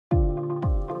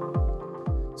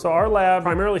So our lab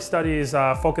primarily studies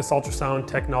focused ultrasound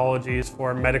technologies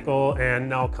for medical and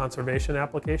now conservation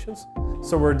applications.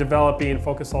 So we're developing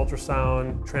focused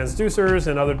ultrasound transducers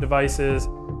and other devices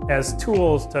as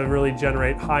tools to really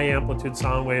generate high amplitude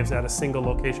sound waves at a single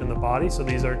location in the body. So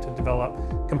these are to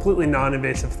develop completely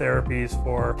non-invasive therapies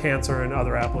for cancer and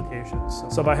other applications.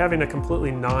 So by having a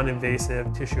completely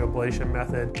non-invasive tissue ablation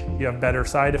method, you have better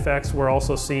side effects. We're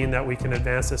also seeing that we can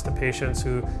advance this to patients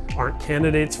who aren't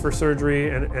candidates for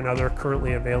surgery and other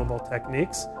currently available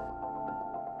techniques.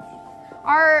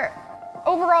 Our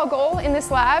overall goal in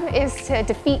this lab is to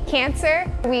defeat cancer.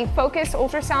 We focus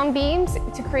ultrasound beams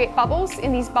to create bubbles,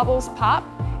 and these bubbles pop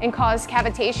and cause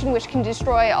cavitation, which can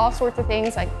destroy all sorts of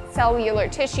things like cellular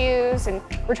tissues, and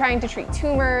we're trying to treat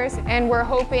tumors, and we're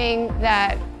hoping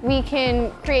that we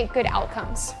can create good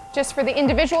outcomes just for the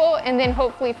individual and then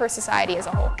hopefully for society as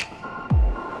a whole.